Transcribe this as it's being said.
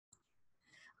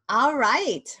All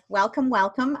right. Welcome,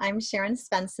 welcome. I'm Sharon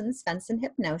Svensson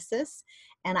Hypnosis,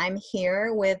 and I'm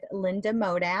here with Lynda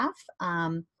Modaf.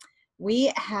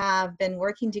 We have been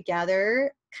working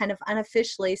together kind of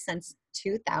unofficially since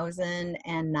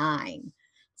 2009.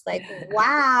 It's like,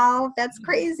 wow, that's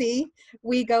crazy.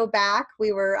 We go back,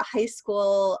 we were high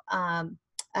school,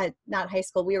 not high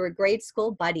school, we were grade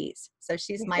school buddies. So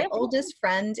she's my oldest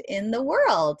friend in the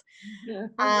world.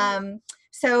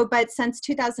 But since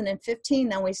 2015,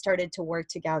 then we started to work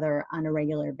together on a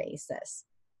regular basis.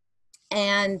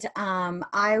 And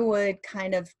I would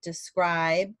kind of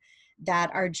describe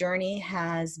that our journey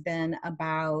has been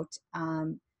about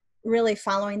really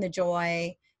following the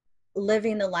joy,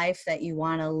 living the life that you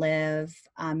want to live,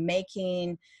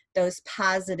 making those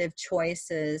positive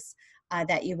choices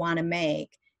that you want to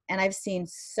make. And I've seen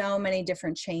so many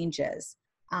different changes.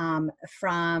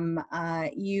 From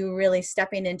you really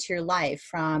stepping into your life,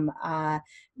 from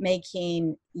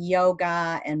making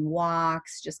yoga and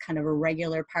walks just kind of a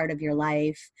regular part of your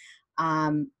life,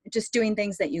 just doing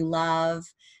things that you love,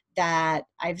 that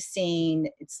I've seen.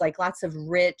 It's like lots of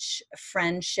rich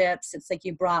friendships. It's like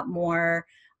you brought more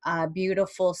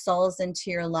beautiful souls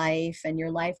into your life, and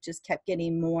your life just kept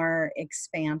getting more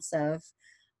expansive.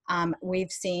 We've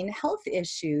seen health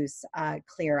issues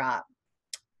clear up.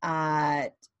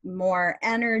 More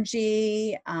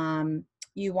energy.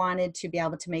 You wanted to be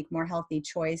able to make more healthy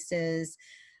choices,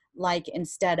 like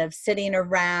instead of sitting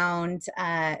around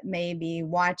maybe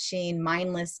watching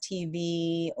mindless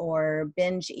TV or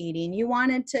binge eating, you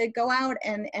wanted to go out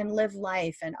and live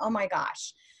life. And oh my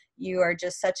gosh, you are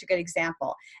just such a good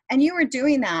example. And you were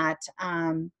doing that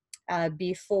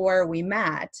before we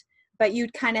met, but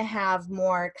you'd kind of have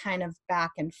more kind of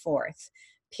back and forth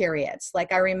periods.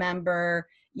 Like I remember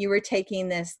you were taking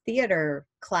this theater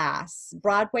class,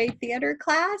 Broadway theater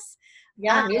class.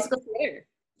 Yeah, musical theater.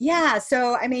 Yeah.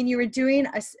 So, I mean, you were doing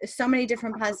so many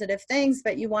different positive things,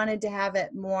 but you wanted to have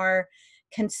it more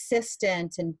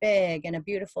consistent and big and a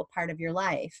beautiful part of your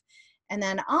life. And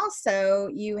then also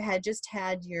you had just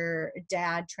had your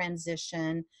dad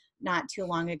transition not too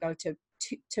long ago to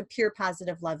pure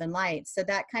positive love and light. So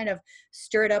that kind of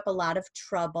stirred up a lot of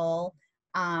trouble.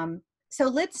 So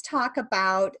let's talk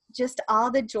about just all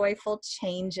the joyful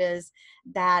changes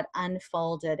that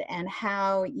unfolded and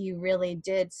how you really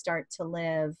did start to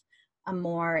live a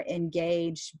more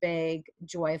engaged, big,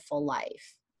 joyful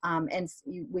life.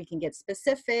 We can get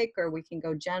specific or we can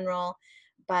go general,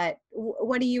 but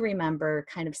what do you remember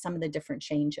kind of some of the different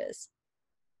changes?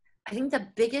 I think the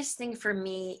biggest thing for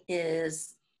me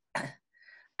is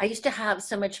I used to have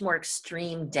so much more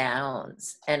extreme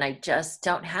downs, and I just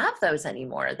don't have those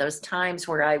anymore. Those times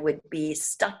where I would be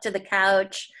stuck to the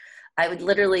couch, I would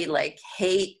literally like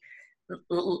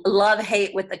love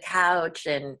hate with the couch,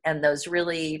 and those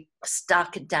really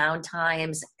stuck down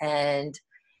times. And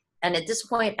at this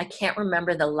point, I can't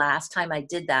remember the last time I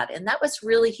did that. And that was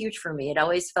really huge for me. It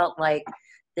always felt like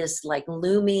this like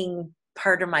looming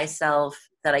part of myself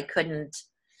that I couldn't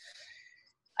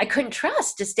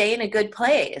trust to stay in a good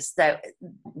place, that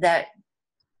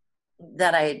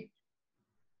I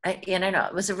and I know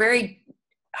it was a very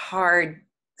hard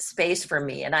space for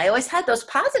me. And I always had those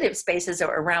positive spaces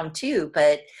around too,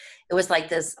 but it was like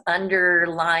this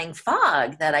underlying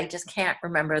fog that I just can't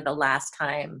remember the last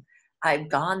time I've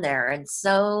gone there. And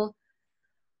so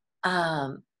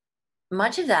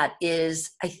much of that is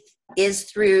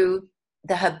through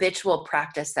the habitual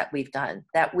practice that we've done,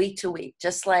 that week to week,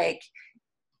 just like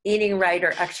eating right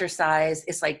or exercise.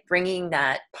 Is like bringing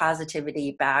that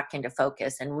positivity back into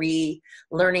focus and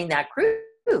relearning that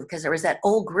groove, because there was that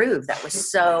old groove that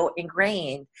was so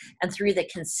ingrained. And through the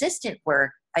consistent work,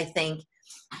 I think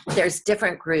there's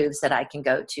different grooves that I can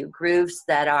go to, grooves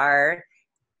that are,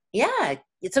 yeah,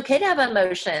 it's okay to have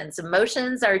emotions.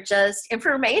 Emotions are just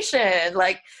information,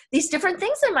 like these different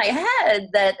things in my head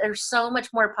that are so much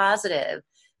more positive,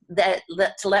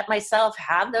 to let myself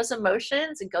have those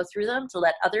emotions and go through them, to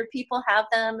let other people have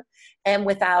them, and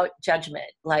without judgment,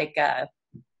 like that,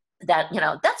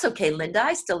 that's okay, Lynda,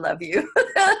 I still love you.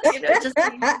 Just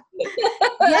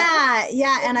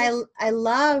yeah. And I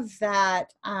love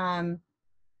that.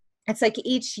 It's like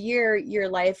each year your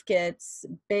life gets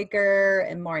bigger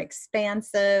and more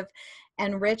expansive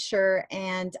and richer.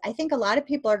 And I think a lot of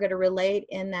people are going to relate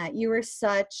in that you were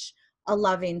such a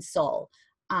loving soul.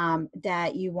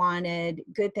 That you wanted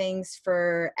good things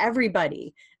for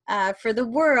everybody, for the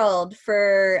world,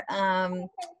 for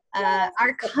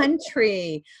our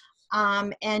country.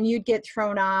 And you'd get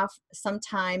thrown off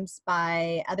sometimes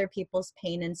by other people's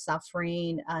pain and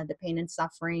suffering, the pain and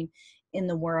suffering in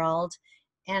the world.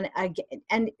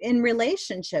 and in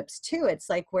relationships too, it's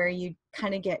like where you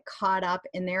kind of get caught up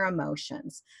in their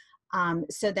emotions,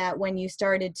 so that when you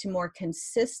started to more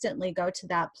consistently go to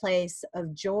that place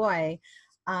of joy,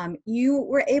 you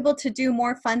were able to do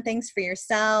more fun things for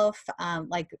yourself,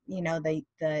 like, you know,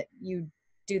 you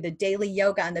do the daily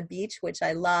yoga on the beach, which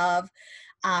I love.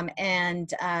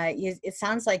 And it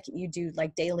sounds like you do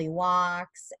like daily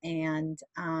walks, and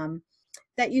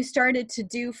that you started to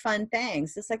do fun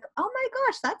things. It's like, oh my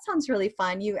gosh, that sounds really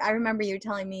fun. I remember you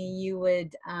telling me you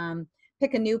would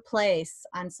pick a new place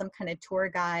on some kind of tour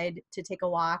guide to take a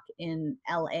walk in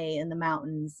LA in the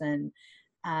mountains, and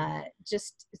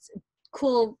just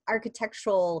cool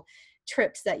architectural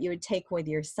trips that you would take with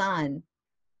your son.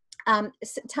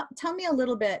 So tell me a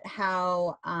little bit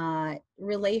how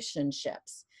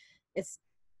relationships it's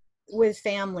with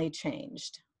family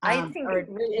changed, I think or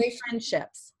in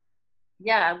friendships.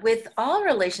 yeah, with all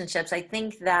relationships, I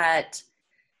think that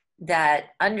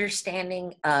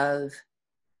understanding of,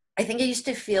 I think I used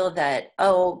to feel that,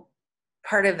 oh,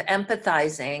 part of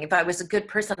empathizing, if I was a good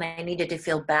person, I needed to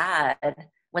feel bad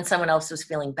when someone else was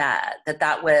feeling bad,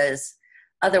 that was,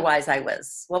 otherwise I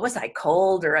was, what was I,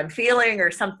 cold or unfeeling or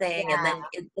something. And Yeah,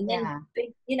 then yeah,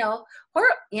 big,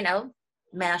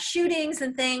 mass shootings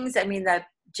and things. I mean, that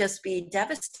just be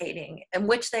devastating, and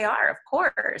which they are, of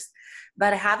course.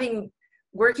 But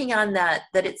working on that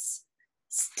it's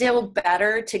still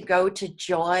better to go to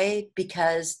joy,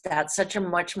 because that's such a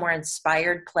much more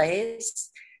inspired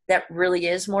place that really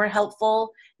is more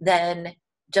helpful than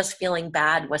just feeling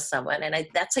bad with someone. And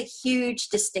that's a huge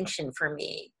distinction for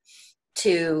me,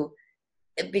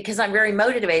 because I'm very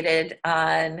motivated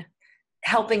on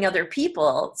helping other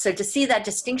people. So to see that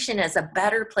distinction as a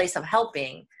better place of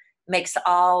helping makes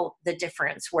all the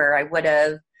difference, where I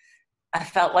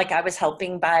felt like I was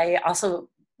helping by also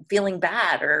feeling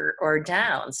bad or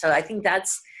down. So I think that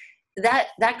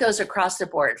goes across the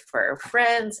board for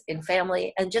friends and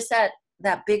family, and just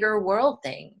that bigger world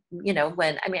thing,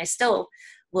 when, I mean, I still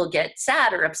will get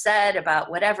sad or upset about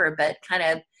whatever, but kind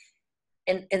of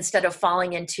instead of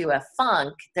falling into a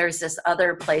funk, there's this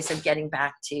other place of getting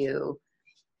back to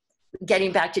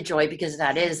joy, because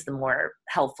that is the more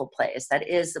helpful place. That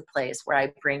is the place where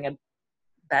I bring a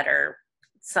better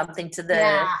something to the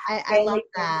yeah. I love family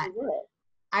that. world.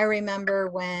 I remember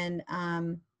when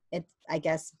I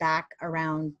guess back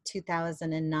around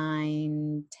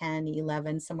 2009, 10,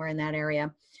 11, somewhere in that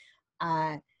area,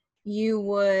 uh,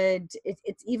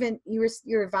 it's even, you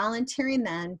were volunteering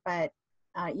then, but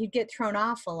you'd get thrown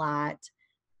off a lot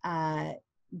uh,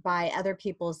 by other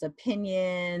people's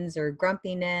opinions or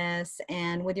grumpiness.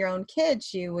 And with your own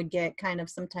kids, you would get kind of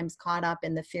sometimes caught up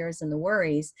in the fears and the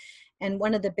worries. And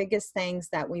one of the biggest things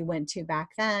that we went to back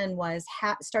then was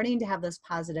starting to have those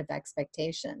positive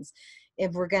expectations.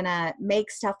 If we're gonna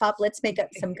make stuff up, let's make up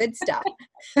some good stuff.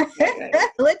 Right.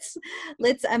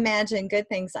 let's imagine good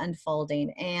things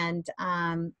unfolding. And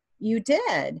you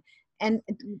did. And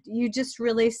you just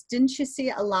really, didn't you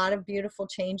see a lot of beautiful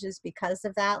changes because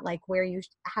of that? Like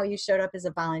how you showed up as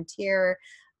a volunteer,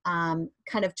 kind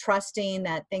of trusting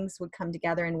that things would come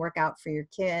together and work out for your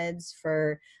kids,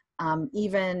 for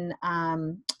even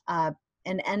an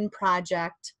end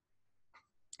project.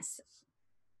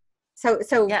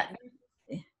 So Yeah.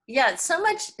 Yeah. So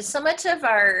much of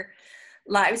our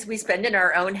lives we spend in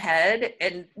our own head,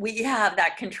 and we have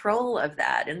that control of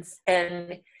that.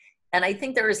 And I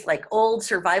think there's like old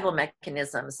survival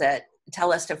mechanisms that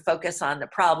tell us to focus on the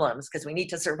problems because we need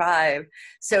to survive.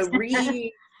 So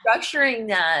restructuring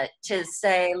that to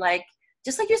say, like,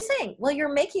 just like you're saying, well,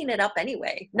 you're making it up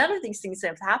anyway. None of these things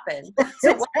have happened.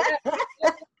 So why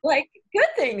not, like, good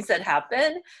things that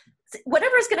happen?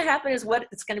 Whatever's going to happen is what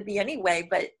it's going to be anyway.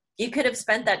 But you could have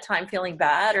spent that time feeling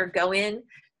bad, or go in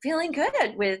feeling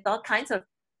good with all kinds of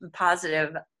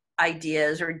positive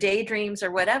ideas or daydreams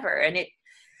or whatever. And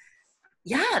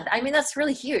yeah, I mean, that's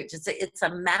really huge. It's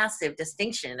a massive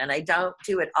distinction, and I don't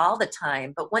do it all the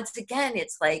time. But once again,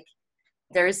 it's like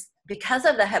because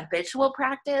of the habitual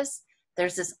practice,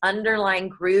 there's this underlying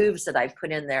grooves that I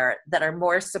put in there that are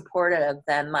more supportive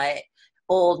than my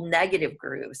old negative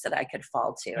grooves that I could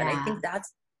fall to. And I yeah. think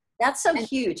that's so And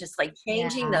huge. It's like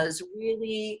changing yeah. those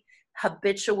really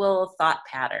habitual thought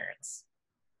patterns.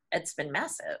 It's been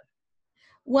massive.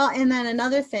 Well, and then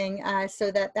another thing,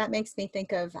 so that makes me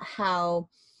think of how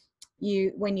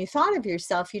when you thought of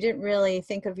yourself, you didn't really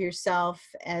think of yourself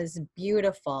as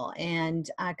beautiful, and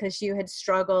because you had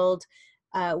struggled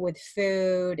with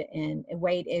food and a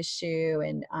weight issue,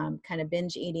 and kind of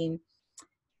binge eating,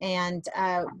 and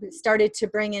started to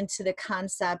bring into the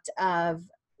concept of,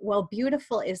 well,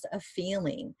 beautiful is a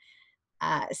feeling,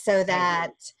 so Right.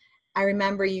 that I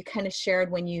remember you kind of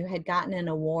shared when you had gotten an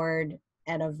award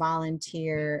at a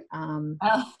volunteer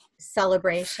Oh,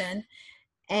 celebration,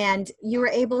 and you were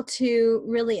able to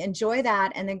really enjoy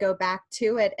that and then go back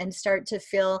to it and start to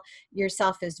feel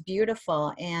yourself as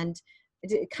beautiful. And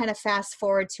kind of fast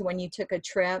forward to when you took a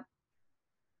trip,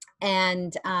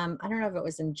 and I don't know if it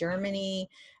was in Germany,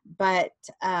 but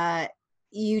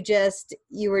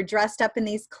you were dressed up in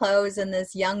these clothes, and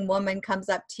this young woman comes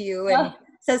up to you and oh,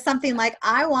 says something like,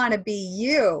 "I want to be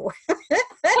you."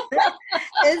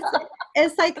 it's,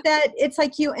 it's like that. It's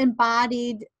like you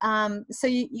embodied. So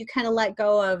you kind of let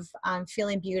go of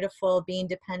feeling beautiful, being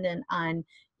dependent on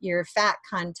your fat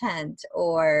content,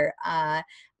 or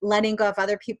letting go of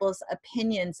other people's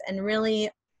opinions, and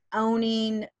really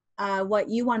owning what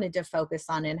you wanted to focus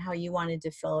on and how you wanted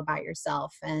to feel about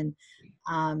yourself. And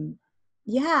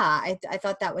yeah, I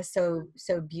thought that was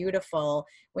so beautiful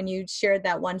when you shared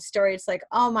that one story. It's like,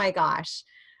 oh my gosh,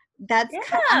 I yeah.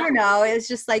 don't know, it's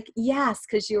just like, yes,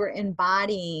 because you were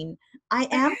embodying, I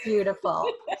am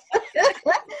beautiful.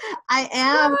 I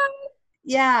am,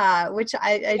 yeah, which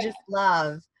I Yeah, just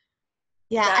love.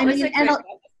 Yeah, that I was mean, a great.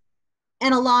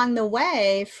 and along the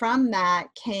way from that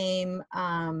came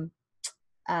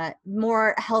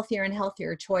more healthier and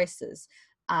healthier choices.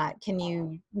 Can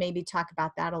you maybe talk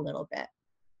about that a little bit?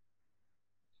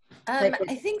 Like,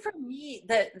 I think for me,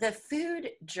 the food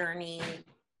journey,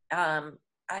 um,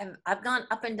 I've gone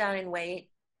up and down in weight.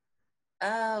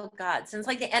 Oh God, since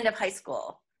like the end of high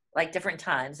school, like different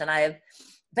times, and I've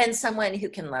been someone who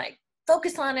can like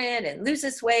focus on it and lose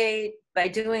this weight by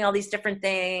doing all these different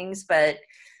things, but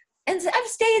and I've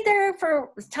stayed there for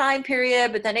a time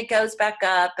period, but then it goes back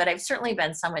up. But I've certainly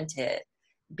been someone to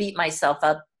beat myself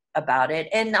up about it,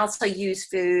 and also use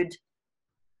food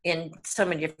in so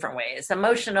many different ways: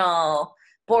 emotional,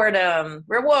 boredom,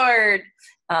 reward.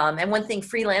 And one thing,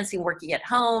 freelancing, working at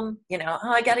home, oh,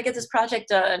 I got to get this project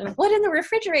done. What in the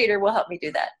refrigerator will help me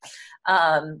do that?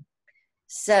 Um,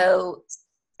 so,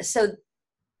 so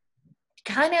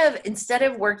kind of instead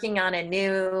of working on a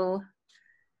new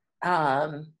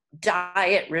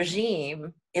diet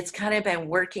regime, it's kind of been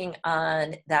working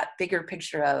on that bigger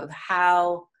picture of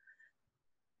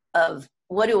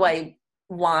what do I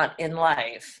want in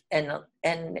life.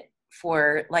 And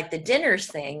for like the dinners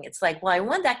thing, it's like, well, I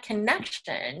want that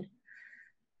connection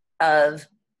of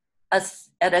us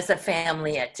as a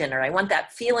family at dinner. I want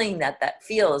that feeling that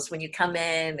feels when you come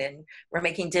in and we're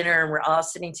making dinner and we're all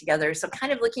sitting together. So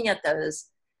kind of looking at these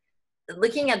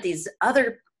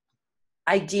other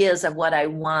ideas of what I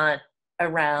want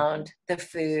around the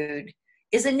food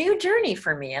is a new journey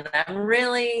for me, and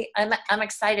I'm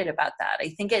excited about that. I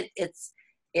think it's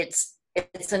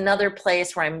another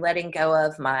place where I'm letting go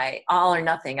of my all or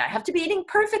nothing. I have to be eating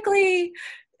perfectly,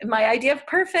 my idea of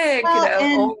perfect, well,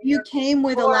 and you came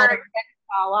with a or lot I of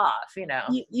fall off.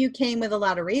 you came with a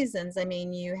lot of reasons. I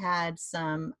mean, you had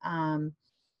some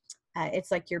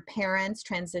it's like your parents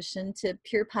transitioned to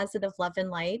pure positive love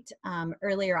and light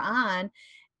earlier on.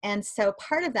 And so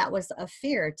part of that was a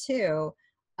fear too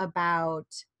about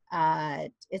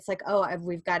it's like, oh,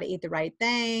 we've got to eat the right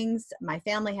things. My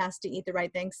family has to eat the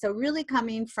right things. So really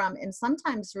coming from, and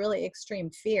sometimes really extreme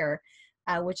fear,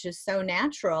 which is so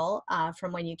natural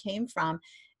from when you came from.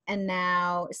 And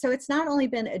now, so it's not only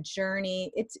been a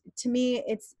journey, to me,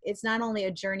 it's not only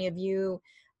a journey of you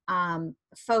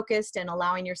focused and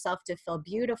allowing yourself to feel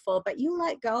beautiful, but you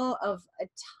let go of a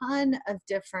ton of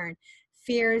different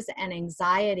fears and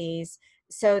anxieties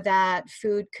so that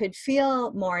food could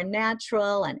feel more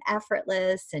natural and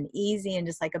effortless and easy and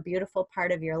just like a beautiful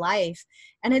part of your life.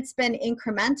 And it's been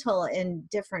incremental in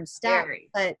different steps, Very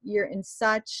but you're in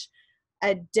such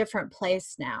a different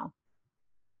place now.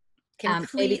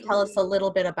 Maybe tell us a completely.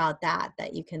 little bit about that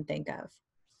you can think of.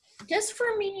 Just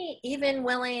for me, even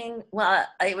willing, well,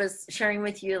 I was sharing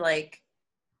with you like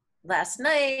last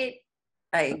night,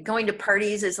 going to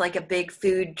parties is like a big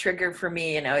food trigger for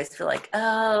me. And I always feel like,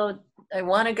 oh, I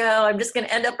want to go. I'm just going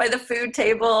to end up by the food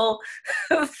table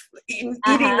eating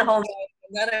the Uh-huh. whole night.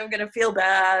 And then I'm going to feel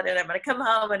bad, and I'm going to come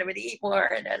home and I'm going to eat more.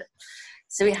 And then,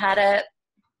 so we had a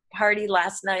party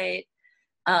last night.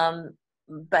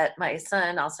 But my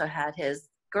son also had his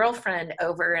girlfriend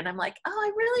over, and I'm like,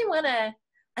 oh,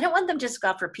 I don't want them to just go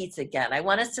out for pizza again. I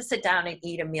want us to sit down and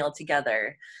eat a meal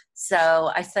together.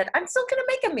 So I said, I'm still going to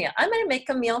make a meal. I'm going to make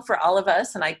a meal for all of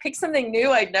us. And I picked something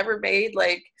new I'd never made,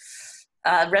 like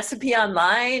a recipe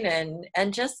online,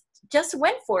 and just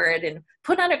went for it and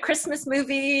put on a Christmas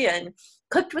movie and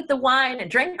cooked with the wine and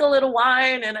drank a little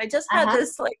wine. And I just had Uh-huh.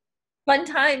 this like fun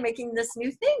time making this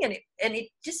new thing. And it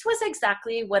just was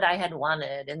exactly what I had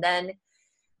wanted. And then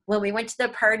when we went to the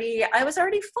party, I was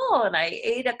already full and I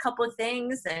ate a couple of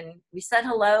things and we said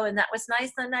hello and that was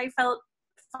nice. And I felt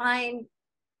fine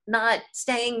not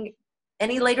staying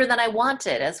any later than I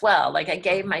wanted as well. Like I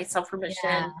gave myself Yeah.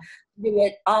 permission to do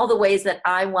it all the ways that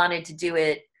I wanted to do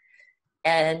it.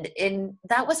 And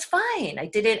that was fine. I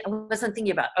did it. I wasn't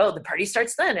thinking about, oh, the party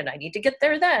starts then and I need to get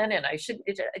there then. And I just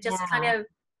kind Yeah. of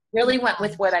really Yeah. went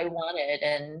with what I wanted.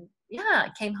 And yeah,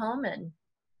 I came home and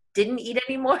didn't eat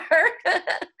anymore.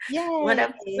 went Yay.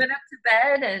 up went up to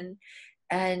bed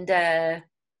and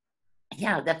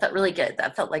yeah, that felt really good.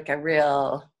 That felt like a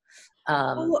real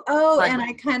Oh, fun. and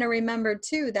I kind of remember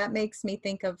too, that makes me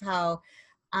think of how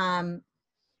um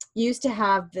you used to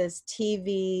have this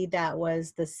TV that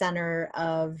was the center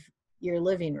of your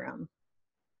living room.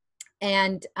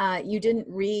 And you didn't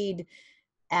read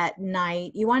at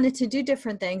night. You wanted to do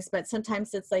different things, but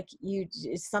sometimes it's like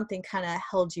something kind of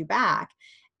held you back.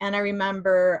 And I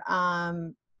remember uh,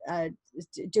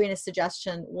 doing a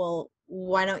suggestion, well,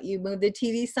 why don't you move the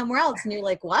TV somewhere else? And you're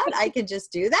like, what? I can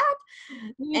just do that?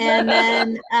 And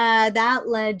then that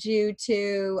led you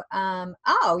to,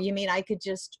 oh, you mean I could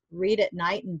just read at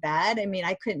night in bed? I mean,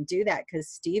 I couldn't do that because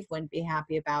Steve wouldn't be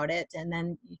happy about it. And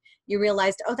then you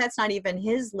realized, oh, that's not even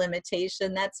his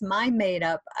limitation. That's my made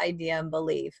up idea and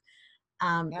belief.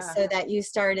 Yeah. So that you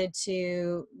started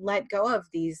to let go of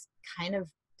these kind of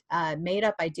made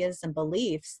up ideas and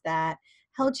beliefs that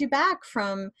held you back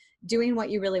from doing what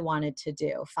you really wanted to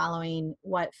do, following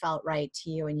what felt right to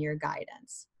you and your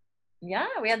guidance. Yeah,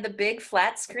 we had the big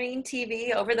flat screen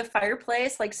TV over the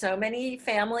fireplace, like so many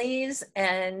families.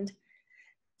 And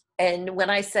when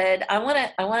I said, I want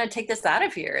to take this out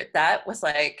of here, that was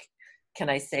like, can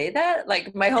I say that?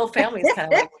 Like my whole family's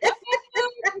kind of like, what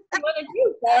do you want to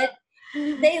do? But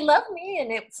they love me,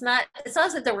 and it's not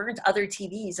that there weren't other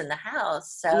TVs in the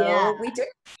house. Yeah. So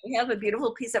we have a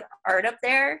beautiful piece of art up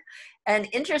there. And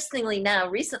interestingly now,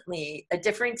 recently, a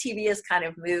different TV has kind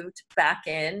of moved back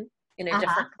in a Uh-huh.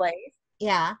 different place,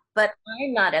 Yeah. but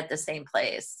I'm not at the same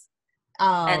place.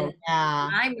 Oh, And yeah.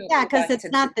 I'm not Yeah, going because back it's to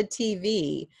not the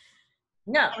TV.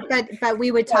 no. But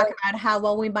we would talk So about how,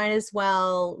 well, we might as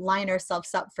well line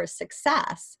ourselves up for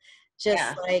success. Just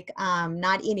yeah. like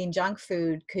not eating junk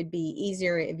food could be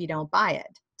easier if you don't buy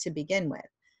it to begin with.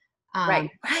 Um,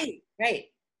 Right.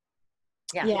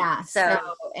 Yeah. yeah. So,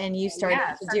 So and you started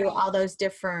yeah. to So do all those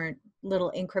different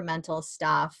little incremental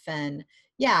stuff, and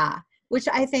yeah, which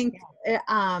I think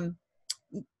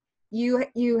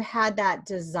you had that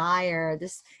desire,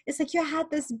 this, it's like you had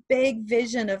this big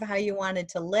vision of how you wanted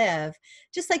to live,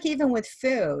 just like even with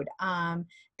food,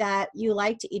 that you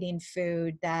liked eating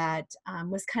food that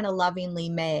was kind of lovingly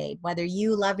made, whether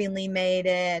you lovingly made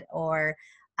it or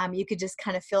you could just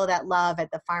kind of feel that love at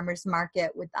the farmer's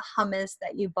market with the hummus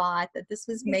that you bought, that this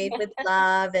was made with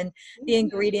love and the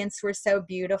ingredients were so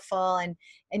beautiful,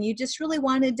 and you just really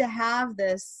wanted to have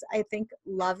this, I think,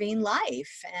 loving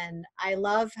life. And I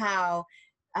love how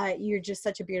you're just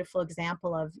such a beautiful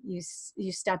example of you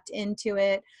stepped into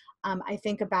it. I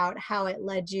think about how it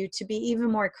led you to be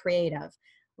even more creative.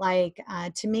 Like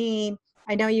to me,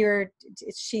 I know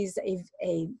she's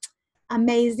a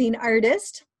amazing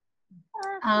artist,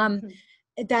 um,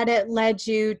 that it led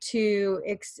you to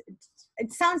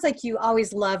it sounds like you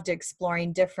always loved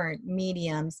exploring different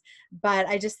mediums, but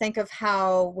I just think of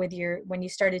how with when you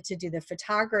started to do the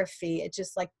photography, it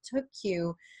just like took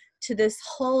you to this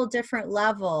whole different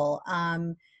level.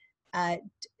 Uh,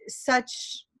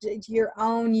 Such your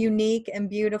own unique and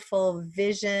beautiful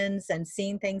visions and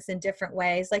seeing things in different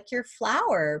ways, like your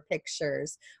flower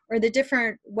pictures or the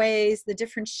different ways, the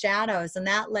different shadows, and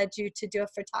that led you to do a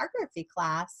photography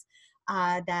class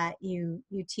that you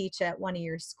teach at one of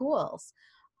your schools.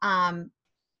 Um,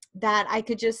 that I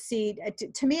could just see,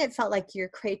 to me, it felt like your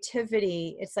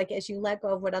creativity, it's like as you let go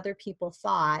of what other people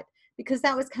thought, because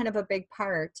that was kind of a big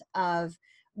part of,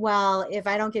 well, if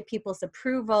I don't get people's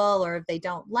approval, or if they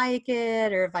don't like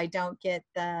it, or if I don't get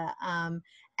the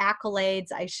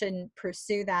accolades, I shouldn't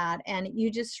pursue that. And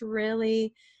you just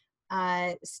really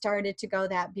started to go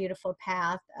that beautiful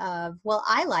path of, well,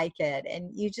 I like it.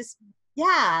 And you just,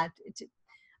 yeah,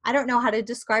 I don't know how to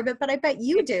describe it, but I bet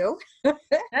you do.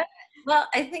 well,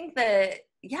 I think the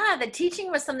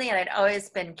teaching was something that I'd always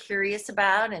been curious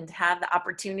about, and to have the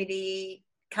opportunity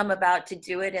come about to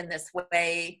do it in this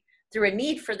way through a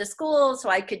need for the school, so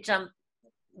I could jump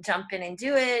in and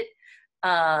do it.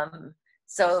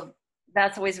 So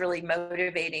that's always really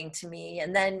motivating to me.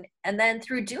 And then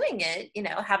through doing it,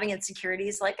 having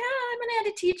insecurities like, I'm an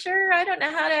ed teacher, I don't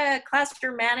know how to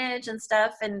classroom manage and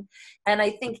stuff. And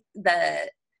I think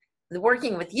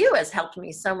working with you has helped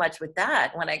me so much with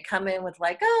that. When I come in with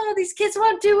like, oh, these kids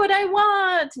won't do what I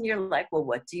want. And you're like, well,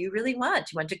 what do you really want?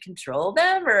 Do you want to control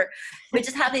them? Or we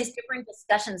just have these different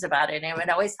discussions about it. And it would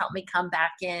always help me come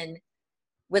back in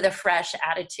with a fresh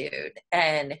attitude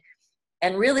and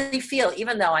really feel,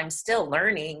 even though I'm still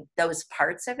learning those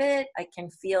parts of it, I can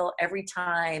feel every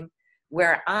time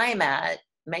where I'm at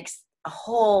makes a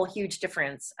whole huge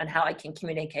difference on how I can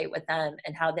communicate with them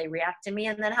and how they react to me,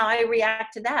 and then how I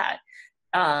react to that.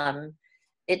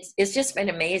 It's just been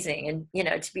amazing. And, you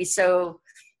know, to be so.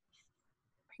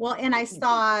 Well, and I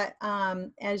saw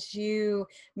as you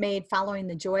made following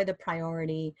the joy the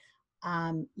priority,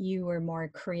 you were more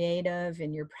creative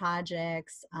in your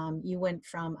projects. You went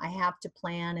from I have to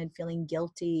plan and feeling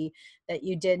guilty that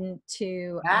you didn't,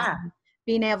 to Yeah.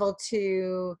 being able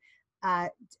to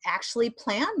actually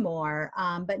plan more,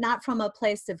 but not from a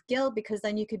place of guilt, because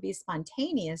then you could be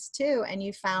spontaneous too. And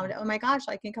you found, oh my gosh,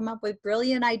 I can come up with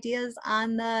brilliant ideas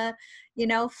on the,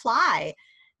 fly.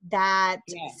 That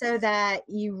Yeah. So that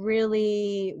you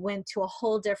really went to a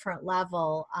whole different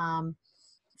level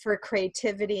for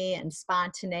creativity and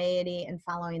spontaneity and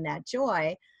following that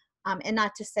joy. And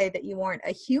not to say that you weren't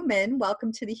a human,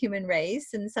 welcome to the human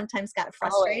race, and sometimes got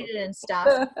frustrated and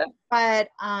stuff, but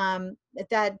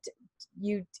that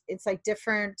it's like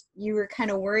different. You were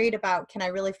kind of worried about, can I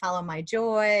really follow my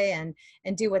joy and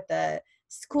do what the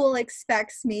school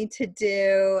expects me to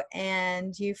do?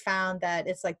 And you found that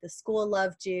it's like the school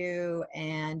loved you,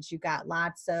 and you got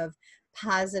lots of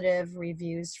positive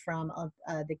reviews from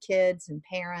the kids and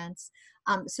parents.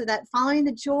 So that following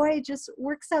the joy just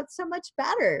works out so much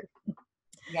better.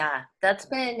 Yeah, that's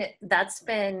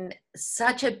been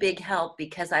such a big help,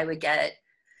 because I would get,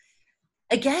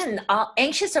 again,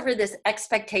 anxious over this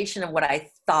expectation of what I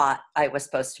thought I was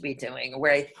supposed to be doing,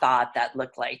 where I thought that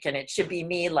looked like, and it should be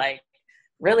me like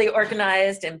really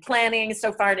organized and planning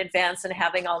so far in advance and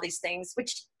having all these things,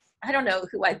 which I don't know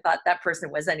who I thought that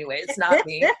person was anyway. It's not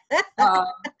me.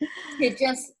 It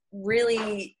just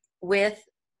really, with,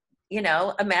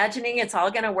 imagining it's all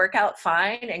going to work out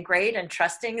fine and great, and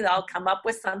trusting that I'll come up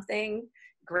with something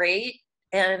great.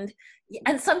 And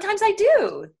sometimes I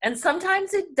do, and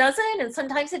sometimes it doesn't, and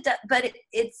sometimes it does, but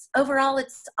it's overall,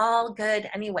 it's all good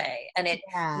anyway. And it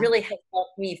really has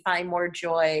helped me find more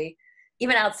joy,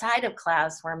 even outside of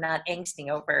class, where I'm not angsting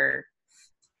over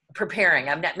preparing.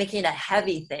 I'm not making it a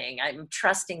heavy thing. I'm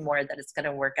trusting more that it's going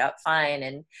to work out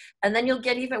fine. And then you'll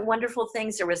get even wonderful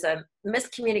things. There was a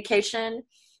miscommunication,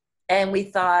 and we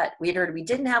thought we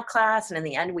didn't have class, and in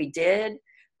the end we did,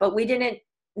 but we didn't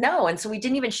know. And so we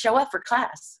didn't even show up for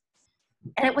class,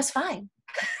 and it was fine.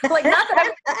 Like, not that I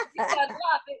was,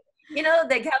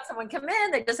 they'd have someone come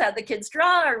in, they just had the kids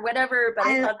draw or whatever. But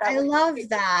I thought that I love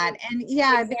that. And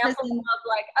because of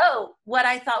like, oh, what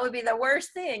I thought would be the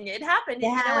worst thing, it happened.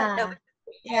 Yeah. And you know what?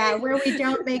 Yeah, where we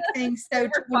don't make things so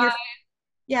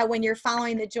when you're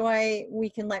following the joy, we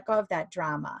can let go of that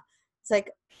drama. It's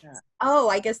like, oh,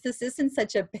 I guess this isn't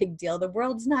such a big deal. The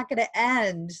world's not going to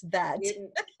end. It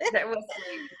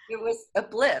was a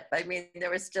blip. I mean, there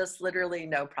was just literally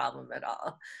no problem at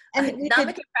all. And not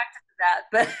making practice of that,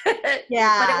 but but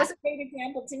it was a great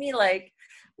example to me. Like,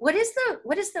 what is the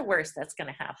worst that's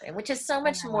going to happen? Which is so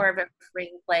much more of a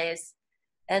freeing place.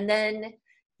 And then,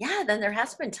 then there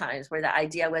has been times where the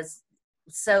idea was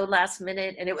so last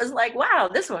minute, and it was like, wow,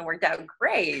 this one worked out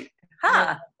great.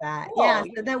 Huh. That. Cool. Yeah,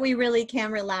 so that we really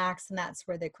can relax, and that's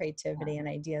where the creativity and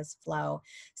ideas flow.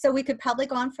 So we could probably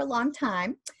go on for a long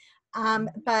time,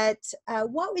 but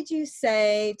what would you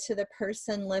say to the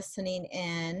person listening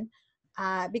in?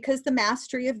 Because the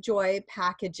Mastery of Joy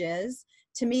packages,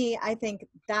 to me, I think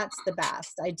that's the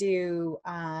best. I do,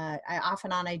 I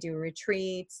do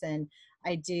retreats, and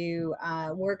I do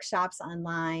workshops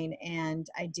online, and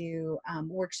I do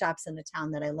workshops in the town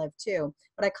that I live too,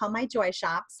 but I call my joy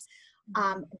shops.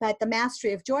 But the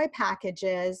Mastery of Joy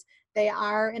packages, they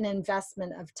are an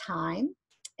investment of time,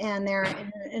 and they're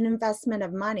an investment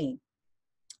of money.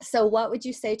 So what would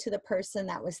you say to the person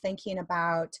that was thinking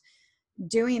about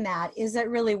doing that? Is it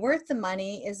really worth the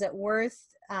money? Is it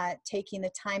worth taking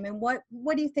the time? And what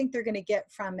do you think they're going to get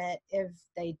from it if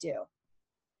they do?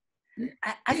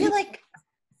 I feel like,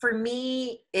 for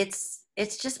me, it's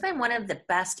just been one of the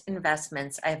best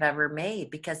investments I've ever made,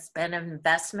 because it's been an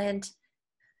investment.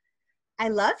 I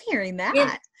love hearing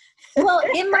that.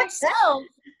 In myself,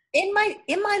 in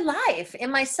my life,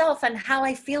 in myself, and how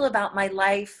I feel about my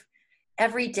life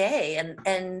every day. And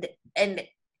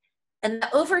the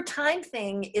over time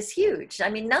thing is huge.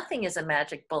 I mean, nothing is a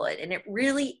magic bullet, and it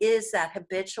really is that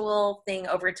habitual thing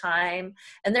over time.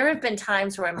 And there have been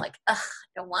times where I'm like, ugh,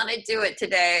 I don't want to do it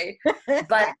today,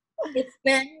 but it's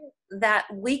been that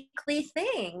weekly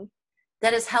thing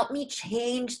that has helped me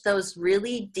change those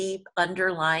really deep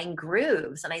underlying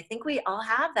grooves. And I think we all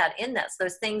have that in us,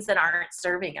 those things that aren't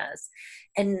serving us.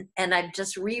 And I'm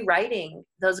just rewriting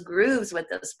those grooves with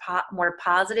those more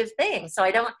positive things. So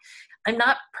I'm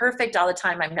not perfect all the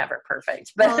time. I'm never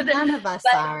perfect, Well, but, none of us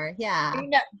but, are. Yeah. you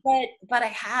know, but I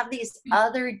have these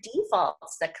other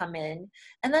defaults that come in.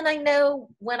 And then I know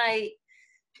when I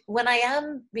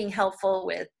am being helpful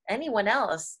with anyone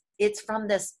else, it's from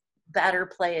this better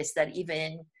place that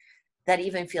even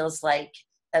feels like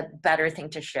a better thing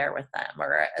to share with them,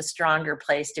 or a stronger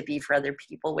place to be for other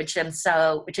people, which is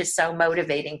so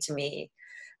motivating to me.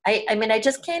 I mean, I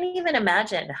just can't even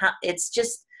imagine how it's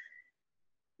just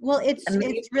Well, it's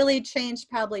amazing. really changed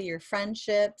probably your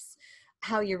friendships,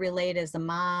 how you relate as a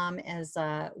mom, as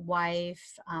a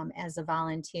wife, as a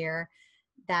volunteer,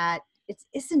 that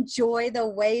isn't joy the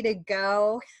way to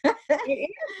go? It is.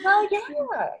 Well, yeah,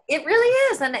 it really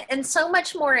is. And so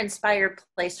much more inspired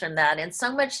place from that, and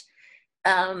so much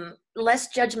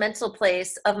less judgmental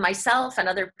place of myself and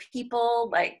other people.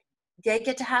 Like, they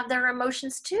get to have their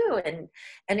emotions too.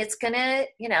 And it's gonna,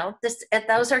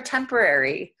 those are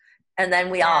temporary. Yeah. And then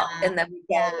we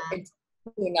Yeah. go into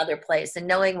another place. And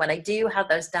knowing when I do have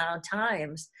those down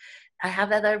times, I have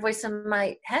that other voice in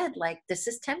my head, like, this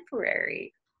is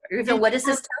temporary. Or even, And what is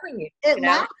this telling you? it You know?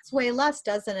 lasts way less,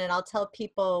 doesn't it? I'll tell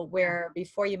people where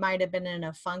before you might have been in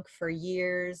a funk for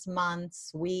years,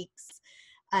 months, weeks,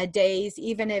 days,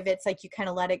 even if it's like you kind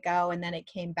of let it go and then it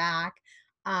came back.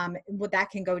 Well, that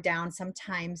can go down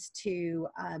sometimes to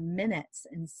minutes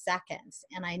and seconds.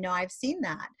 And I know I've seen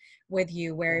that with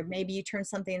you, where maybe you turn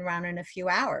something around in a few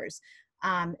hours.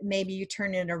 Maybe you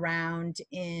turn it around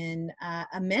in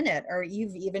a minute, or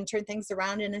you've even turned things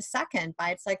around in a second.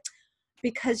 But it's like,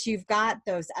 because you've got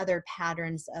those other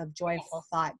patterns of joyful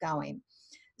thought going.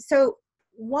 So,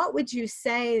 what would you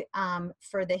say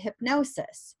for the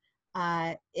hypnosis?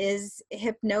 Is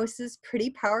hypnosis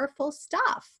pretty powerful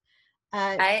stuff?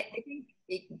 I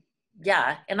think,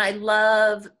 yeah. And I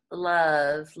love,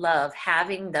 love, love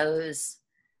having those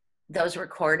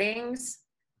recordings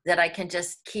that I can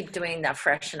just keep doing that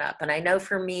freshen up. And I know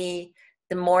for me,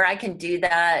 the more I can do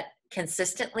that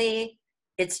consistently,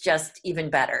 it's just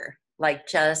even better. Like,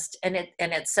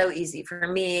 it's so easy for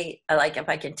me. I like, if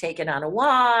I can take it on a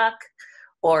walk,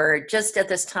 or just at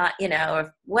this time,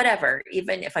 or whatever,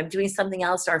 even if I'm doing something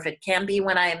else, or if it can be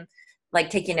when I'm like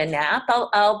taking a nap,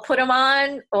 I'll put them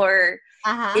on. Or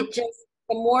Uh-huh. it just,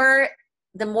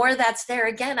 the more that's there,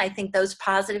 again, I think those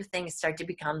positive things start to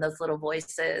become those little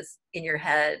voices in your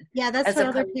head, Yeah, that's as what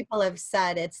other opposed. people have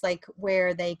said. It's like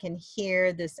where they can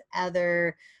hear this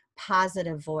other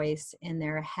positive voice in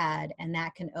their head, and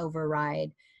that can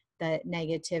override the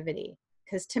negativity.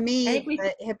 Because to I me, think we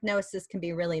the hypnosis can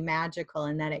be really magical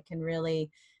in that it can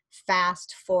really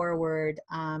fast forward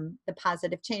the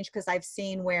positive change. Because I've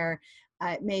seen where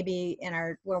maybe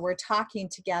where we're talking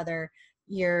together,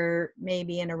 you're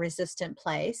maybe in a resistant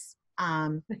place.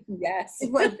 Yes.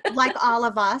 Like all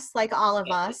of us,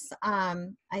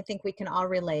 I think we can all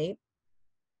relate.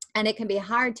 And it can be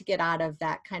hard to get out of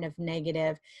that kind of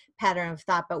negative pattern of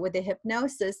thought. But with the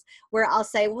hypnosis, where I'll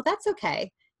say, well, that's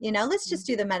okay. Let's just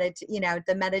do the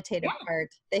meditative Yeah.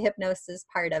 part, the hypnosis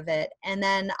part of it. And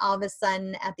then all of a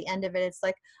sudden at the end of it, it's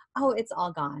like, oh, it's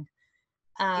all gone.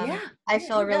 Yeah. I There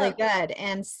feel you really go. good.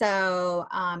 And so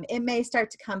it may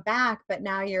start to come back, but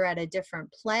now you're at a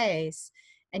different place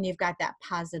and you've got that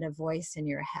positive voice in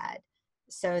your head,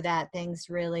 so that things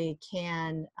really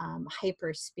can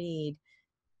hyper speed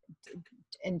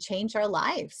and change our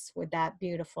lives with that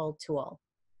beautiful tool.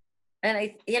 And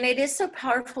it is so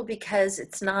powerful because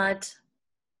it's not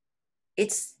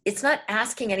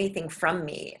asking anything from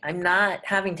me. I'm not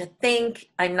having to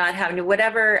think, I'm not having to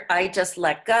whatever. I just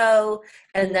let go,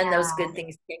 and then those Yeah. good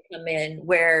things can come in,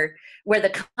 where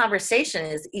the conversation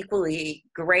is equally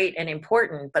great and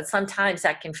important, but sometimes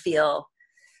that can feel,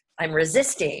 I'm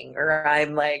resisting, or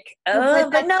I'm like, Well, oh,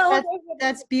 but but no.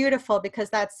 that's beautiful,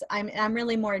 because I'm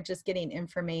really more just getting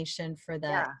information for the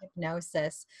Yeah.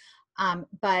 hypnosis.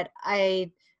 But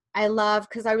I love,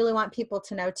 because I really want people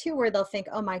to know too, where they'll think,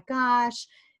 oh my gosh,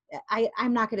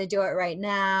 I'm not going to do it right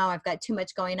now. I've got too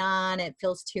much going on. It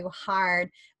feels too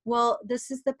hard. Well, this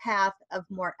is the path of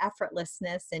more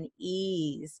effortlessness and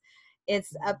ease.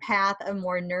 It's a path of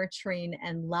more nurturing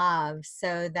and love.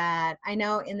 So that I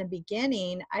know in the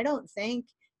beginning, I don't think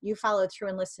you followed through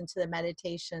and listened to the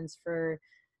meditations for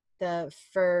the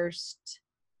first,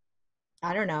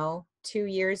 I don't know, 2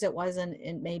 years. It wasn't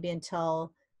maybe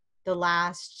until the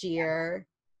last year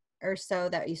or so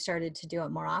that you started to do it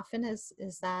more often. Is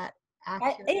that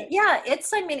accurate? Yeah,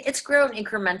 I mean, it's grown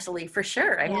incrementally for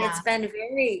sure. I mean, it's Yeah. been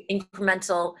very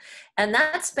incremental, and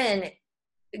that's been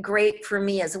great for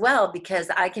me as well, because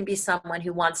I can be someone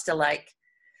who wants to like,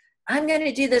 I'm going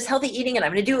to do this healthy eating and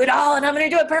I'm going to do it all and I'm going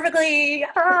to do it perfectly.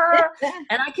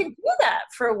 And I can do that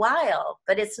for a while,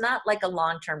 but it's not like a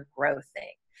long-term growth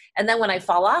thing. And then when I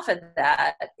fall off of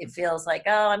that, it feels like,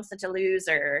 oh, I'm such a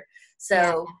loser.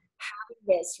 Yeah. So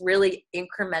having this really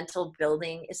incremental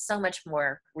building is so much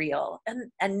more real, and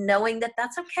knowing that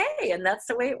that's okay. And that's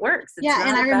the way it works. It's Yeah,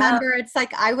 and not I about, remember it's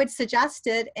like I would suggest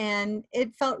it, and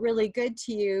it felt really good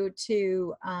to you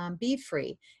to be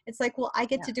free. It's like, well, I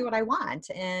get yeah, to do what I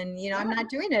want, and I'm yeah, not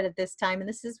doing it at this time, and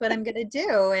this is what I'm going to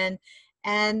do,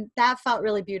 and that felt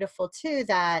really beautiful too.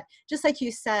 That just like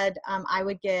you said,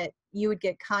 you would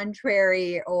get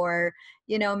contrary or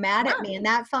mad at yeah, me, and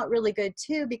that felt really good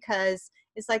too because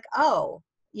it's like, oh,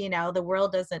 the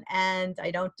world doesn't end.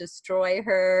 I don't destroy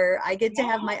her. I get to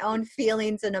have yeah. my own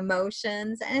feelings and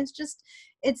emotions. And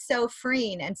it's so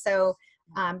freeing. And so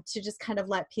to just kind of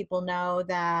let people know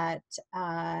that,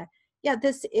 yeah,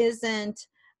 this isn't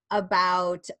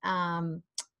about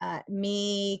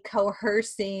me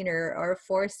coercing or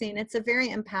forcing. It's a very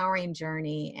empowering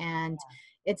journey. And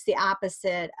it's the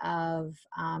opposite of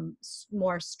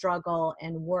more struggle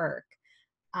and work.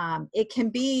 It can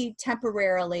be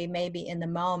temporarily, maybe in the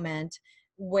moment,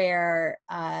 where,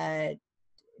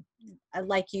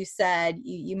 like you said,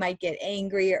 you might get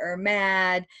angry or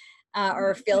mad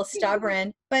or feel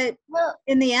stubborn. But Well,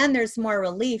 in the end, there's more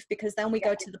relief because then we yeah.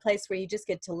 go to the place where you just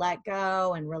get to let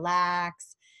go and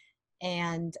relax.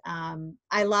 And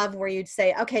I love where you'd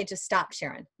say, okay, just stop,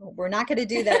 Sharon. We're not going to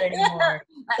do that anymore.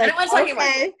 It's I like, don't want to talk anymore.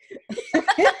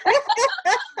 okay.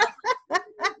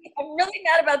 I'm really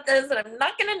mad about this, and I'm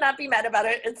not going to not be mad about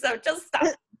it. And so just stop.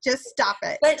 Just stop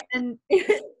it. But And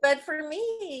but for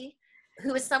me,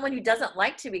 who is someone who doesn't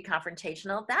like to be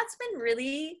confrontational, that's been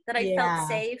really that I felt yeah.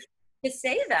 safe to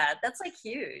say that. That's like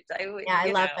huge. Yeah,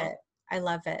 I love it. I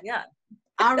love it. Yeah.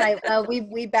 All right. Well,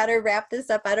 we better wrap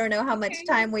this up. I don't know how much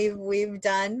time we've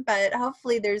done, but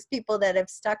hopefully there's people that have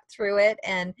stuck through it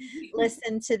and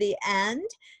listened to the end.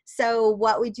 So,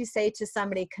 what would you say to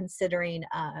somebody considering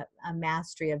a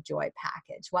mastery of joy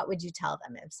package? What would you tell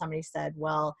them if somebody said,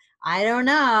 "Well, I don't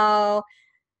know,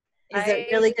 is it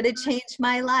I really going to change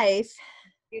my life?"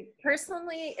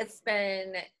 personally, it's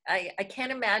been, I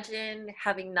can't imagine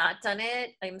having not done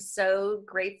it. I'm so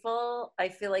grateful. I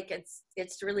feel like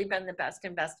it's really been the best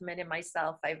investment in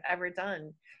myself I've ever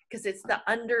done, because it's the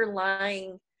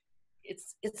underlying,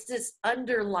 it's this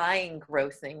underlying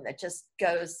growth thing that just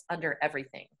goes under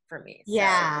everything for me. So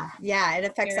Yeah, yeah, it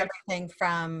affects everything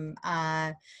from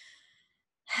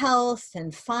health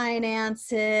and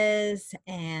finances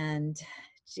and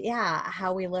yeah,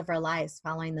 how we live our lives,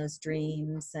 following those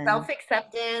dreams and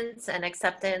self-acceptance and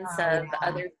acceptance oh of yeah,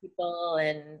 other people,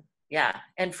 and yeah,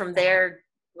 and from yeah, there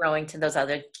growing to those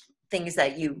other things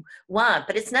that you want.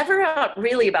 But it's never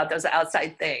really about those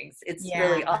outside things. It's yeah,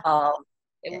 really all, it's all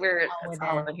that's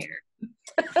all within. in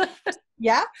here.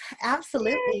 Yeah,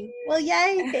 absolutely. Yay. Well,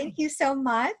 yay, thank you so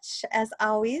much. As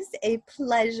always, a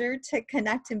pleasure to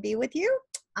connect and be with you.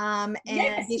 And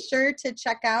Yes. be sure to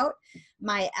check out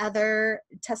my other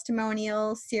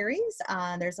testimonial series.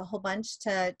 There's a whole bunch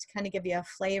to kind of give you a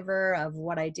flavor of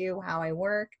what I do, how I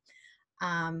work.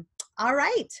 Um, all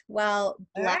right. Well,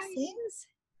 All right. blessings.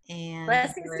 And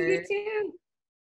Blessings to you we're too.